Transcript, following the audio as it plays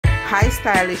Hi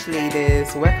stylish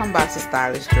ladies, welcome back to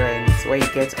Stylish Trends, where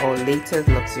you get all latest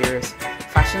luxurious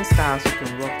fashion styles you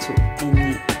can rock to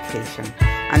any occasion.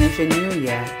 And if you're new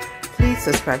here, please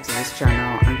subscribe to this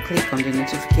channel and click on the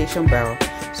notification bell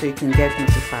so you can get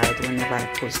notified whenever I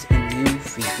post a new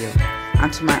video.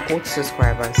 And to my old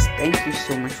subscribers, thank you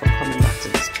so much for coming back to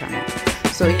this channel.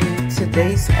 So in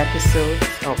today's episode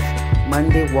of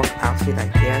Monday Work Outfit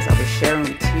Ideas, I'll be sharing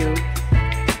with you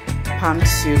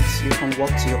pantsuits you can walk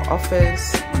to your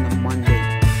office on a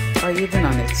Monday or even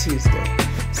on a Tuesday.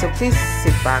 So please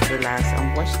sit back, relax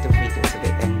and watch the video to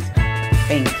the end.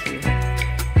 Thank you.